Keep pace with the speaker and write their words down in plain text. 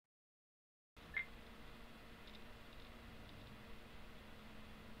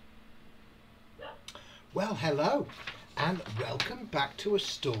Well, hello and welcome back to A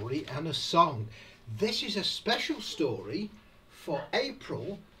Story and a Song. This is a special story for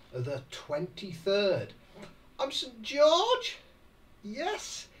April the 23rd. I'm St George.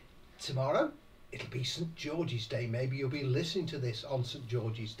 Yes, tomorrow it'll be St George's Day. Maybe you'll be listening to this on St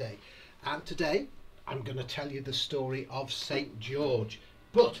George's Day. And today I'm going to tell you the story of St George.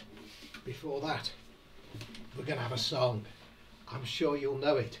 But before that, we're going to have a song. I'm sure you'll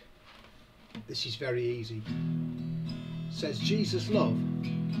know it. This is very easy. It says Jesus' love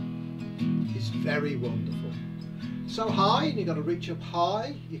is very wonderful. So high and you've got to reach up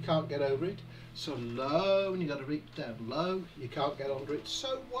high, you can't get over it. So low and you've got to reach down low, you can't get under it.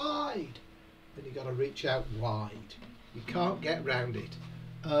 So wide and you've got to reach out wide. You can't get round it.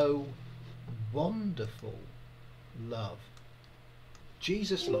 Oh, wonderful love.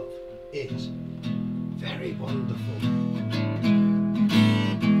 Jesus' love is very wonderful.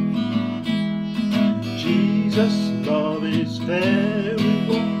 Jesus' love is very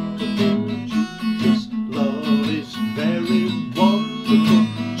wonderful. Jesus' love is very wonderful.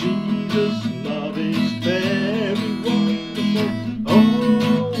 Jesus' love is very wonderful.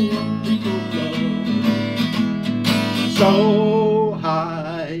 Oh, wonderful love. So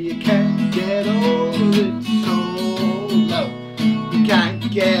high you can't get over it. So low you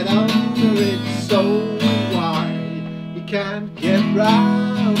can't get under it. So wide you can't get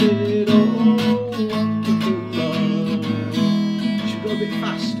round it. Oh, a bit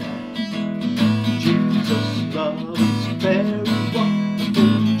faster. Jesus' love is very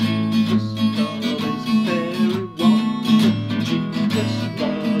wonderful. Jesus' love is very wonderful. Jesus'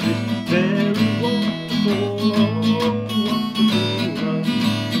 love is very wonderful. Oh, wonderful love.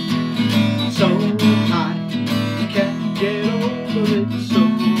 So high you can't get over it. So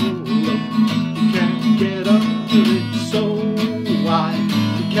low you can't get under it. So wide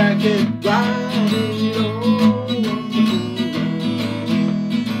you can't get round it.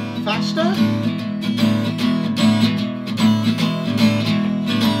 Faster.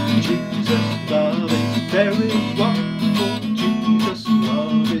 Jesus' love is very wonderful. Jesus'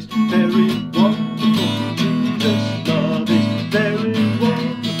 love is very wonderful. Jesus' love is very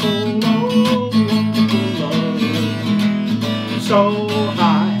wonderful. Oh, wonderful love. So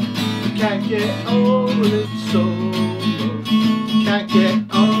high you can't get over it. So low you can't get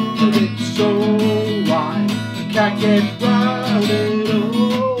under it. So wide you can't get round it.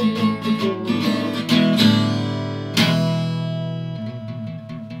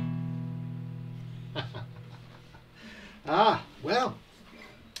 Well,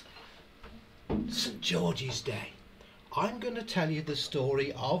 St George's Day. I'm going to tell you the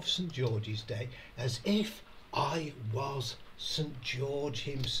story of St George's Day as if I was St George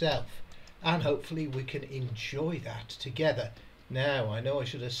himself, and hopefully we can enjoy that together. Now, I know I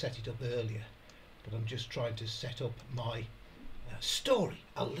should have set it up earlier, but I'm just trying to set up my story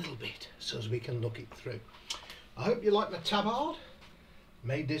a little bit so as we can look it through. I hope you like my tabard.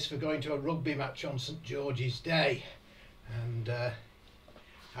 Made this for going to a rugby match on St George's Day. And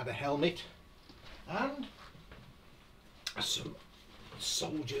had a helmet and some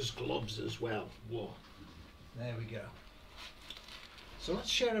soldier's gloves as well. Whoa. There we go. So let's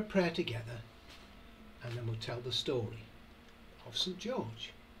share a prayer together and then we'll tell the story of St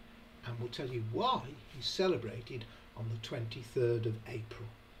George and we'll tell you why he's celebrated on the 23rd of April.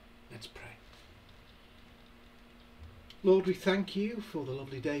 Let's pray. Lord, we thank you for the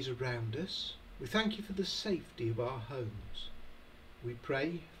lovely days around us. We thank you for the safety of our homes. We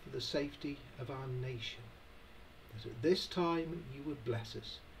pray for the safety of our nation, that at this time you would bless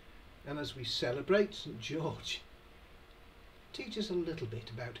us. And as we celebrate St George, teach us a little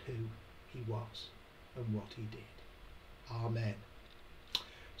bit about who he was and what he did. Amen.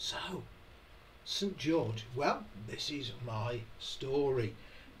 So, St George, well, this is my story.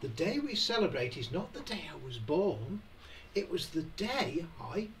 The day we celebrate is not the day I was born. It was the day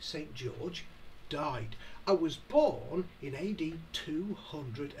I, St George, died. I was born in AD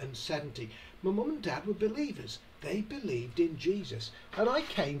 270. My mum and dad were believers. They believed in Jesus. And I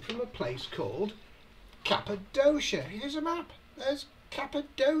came from a place called Cappadocia. Here's a map. There's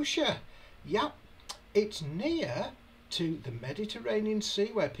Cappadocia. Yep. It's near to the Mediterranean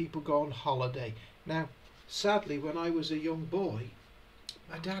Sea where people go on holiday. Now, sadly, when I was a young boy,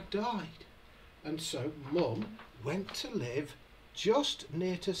 my dad died. And so mum went to live just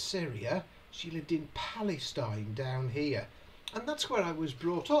near to Syria. She lived in Palestine down here, and that's where I was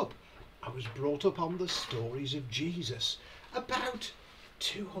brought up. I was brought up on the stories of Jesus, about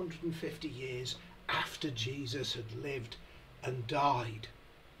 250 years after Jesus had lived and died.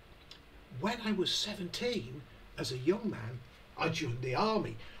 When I was 17, as a young man, I joined the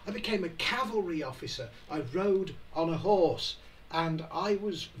army. I became a cavalry officer. I rode on a horse, and I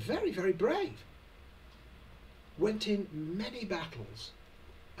was very, very brave. Went in many battles,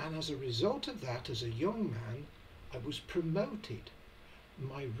 and as a result of that, as a young man, I was promoted.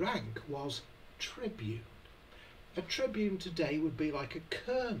 My rank was Tribune. A Tribune today would be like a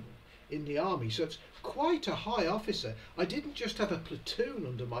colonel in the army, so it's quite a high officer. I didn't just have a platoon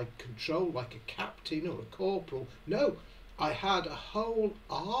under my control like a captain or a corporal. No, I had a whole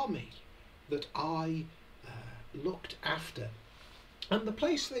army that I looked after. And the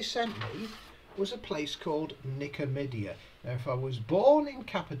place they sent me was a place called Nicomedia. Now, if I was born in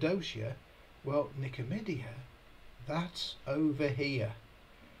Cappadocia, well, Nicomedia, that's over here.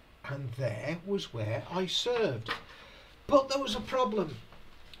 And there was where I served. But there was a problem.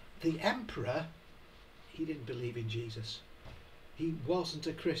 The emperor, he didn't believe in Jesus. He wasn't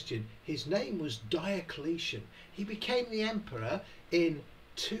a Christian. His name was Diocletian. He became the emperor in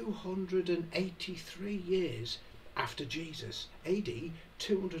 283 years after Jesus, AD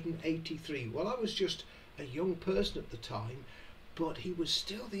 283. Well, I was just a young person at the time, but he was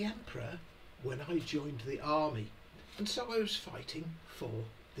still the emperor when I joined the army. And so I was fighting for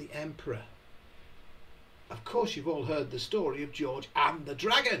the emperor. Of course, you've all heard the story of George and the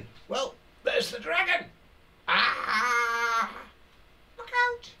dragon. Well, there's the dragon. Ah! Look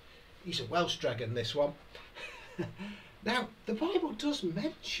out! He's a Welsh dragon, this one. Now, the Bible does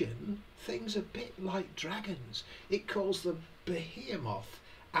mention things a bit like dragons. It calls them Behemoth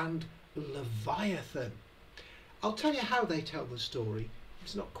and Leviathan. I'll tell you how they tell the story.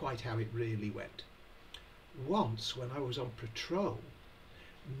 It's not quite how it really went. Once, when I was on patrol,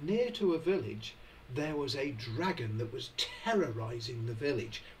 near to a village, there was a dragon that was terrorising the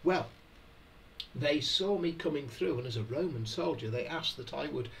village. Well, they saw me coming through, and as a Roman soldier, they asked that I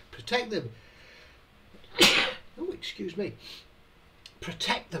would protect them. Oh, excuse me.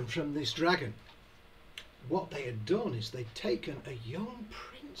 Protect them from this dragon. What they had done is they'd taken a young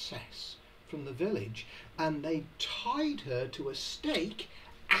princess from the village and they tied her to a stake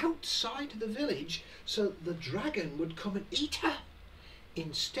outside the village so the dragon would come and eat her.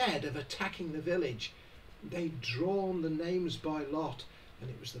 Instead of attacking the village, they'd drawn the names by lot, and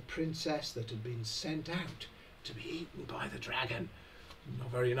it was the princess that had been sent out to be eaten by the dragon.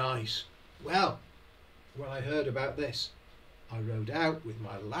 Not very nice. Well, when I heard about this, I rode out with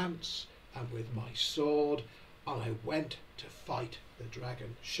my lance and with my sword, and I went to fight the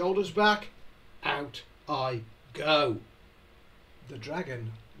dragon. Shoulders back, out I go. The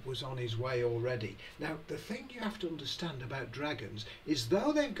dragon was on his way already. Now, the thing you have to understand about dragons is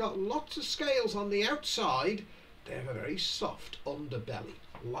though they've got lots of scales on the outside, they have a very soft underbelly,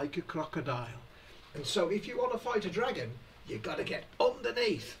 like a crocodile. And so if you want to fight a dragon, you've got to get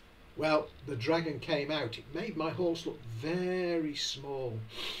underneath. Well, the dragon came out. It made my horse look very small.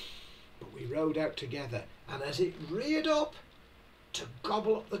 But we rode out together, and as it reared up to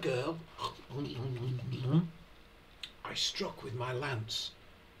gobble up the girl, I struck with my lance.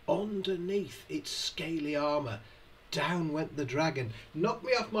 Underneath its scaly armour, down went the dragon, knocked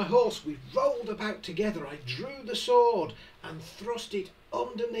me off my horse. We rolled about together. I drew the sword and thrust it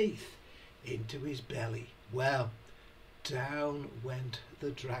underneath into his belly. Well, down went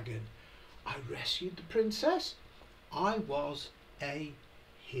the dragon. I rescued the princess. I was a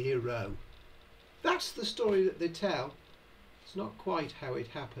hero. That's the story that they tell. It's not quite how it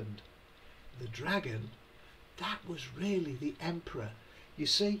happened. The dragon, that was really the emperor. You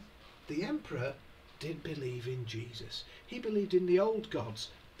see, the emperor didn't believe in Jesus. He believed in the old gods,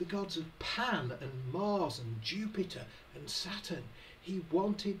 the gods of Pan and Mars and Jupiter and Saturn. He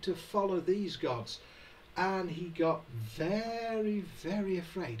wanted to follow these gods, and he got very, very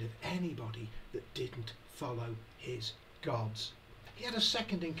afraid of anybody that didn't follow his gods. He had a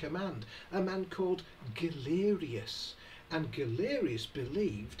second in command, a man called Galerius, and Galerius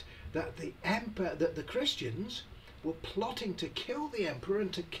believed that the Christians were plotting to kill the emperor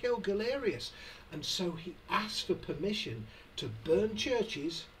and to kill Galerius, and so he asked for permission to burn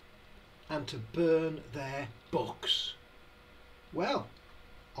churches and to burn their books. Well,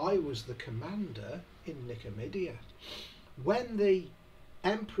 I was the commander in Nicomedia. When the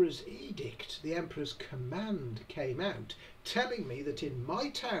emperor's edict, the emperor's command came out, telling me that in my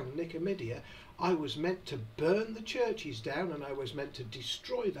town, Nicomedia, I was meant to burn the churches down and I was meant to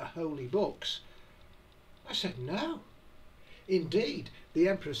destroy the holy books, I said no. Indeed, the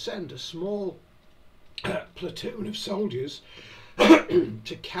emperor sent a small platoon of soldiers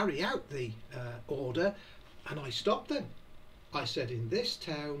to carry out the order, and I stopped them. I said, in this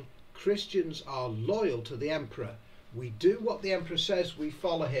town, Christians are loyal to the emperor. We do what the emperor says, we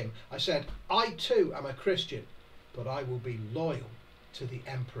follow him. I said, I too am a Christian. but I will be loyal to the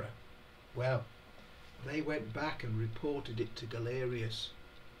emperor. Well, they went back and reported it to Galerius.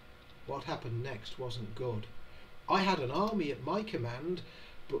 What happened next wasn't good. I had an army at my command,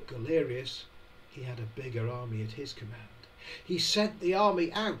 but Galerius, he had a bigger army at his command. He sent the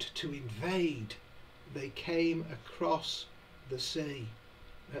army out to invade. They came across the sea,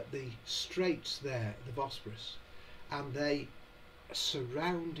 at the straits there, the Bosporus, and they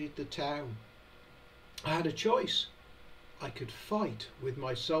surrounded the town. I had a choice. I could fight with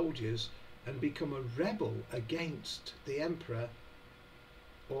my soldiers and become a rebel against the emperor,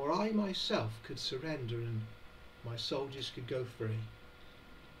 or I myself could surrender and my soldiers could go free.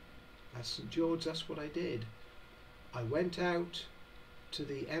 At St. George, that's what I did. I went out to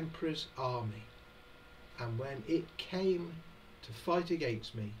the emperor's army, and when it came to fight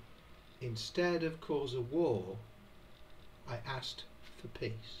against me, instead of cause a war, I asked for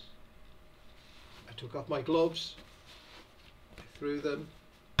peace. I took off my gloves, I threw them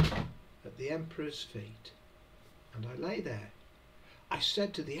at the emperor's feet, and I lay there. I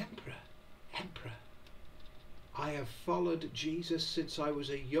said to the emperor, "Emperor, I have followed Jesus since I was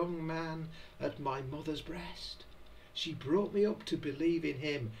a young man at my mother's breast. She brought me up to believe in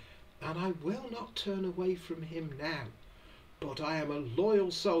him, and I will not turn away from him now. But I am a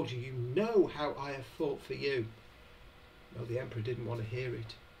loyal soldier. You know how I have fought for you." No, the emperor didn't want to hear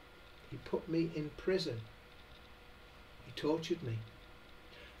it. He put me in prison. He tortured me.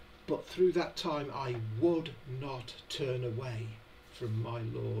 But through that time I would not turn away from my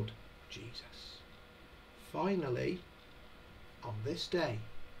Lord Jesus. Finally, on this day,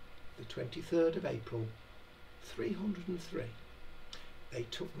 the 23rd of April, 303, they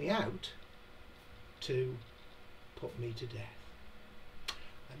took me out to put me to death.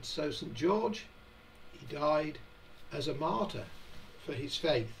 And so St. George, he died as a martyr for his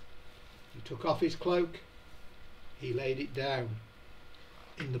faith. He took off his cloak, he laid it down.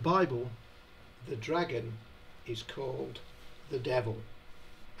 In the Bible, the dragon is called the devil,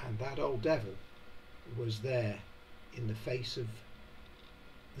 and that old devil was there in the face of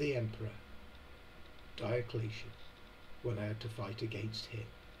the emperor Diocletian when I had to fight against him.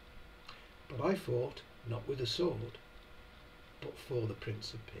 But I fought not with a sword, but for the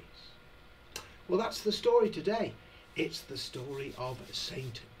Prince of Peace. Well, that's the story today. It's the story of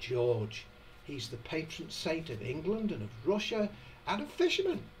St. George. He's the patron saint of England and of Russia and of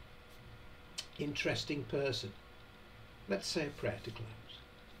fishermen. Interesting person. Let's say a prayer to close.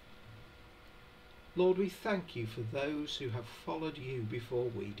 Lord, we thank you for those who have followed you before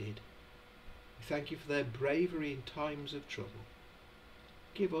we did. We thank you for their bravery in times of trouble.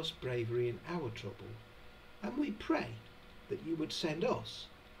 Give us bravery in our trouble, and we pray that you would send us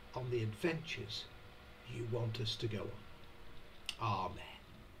on the adventures you want us to go on.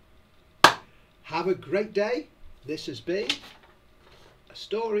 Amen. Have a great day. This has been a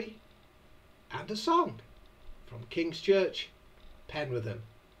story and a song from King's Church, Penwortham.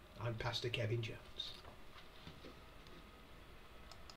 I'm Pastor Kevin Jones.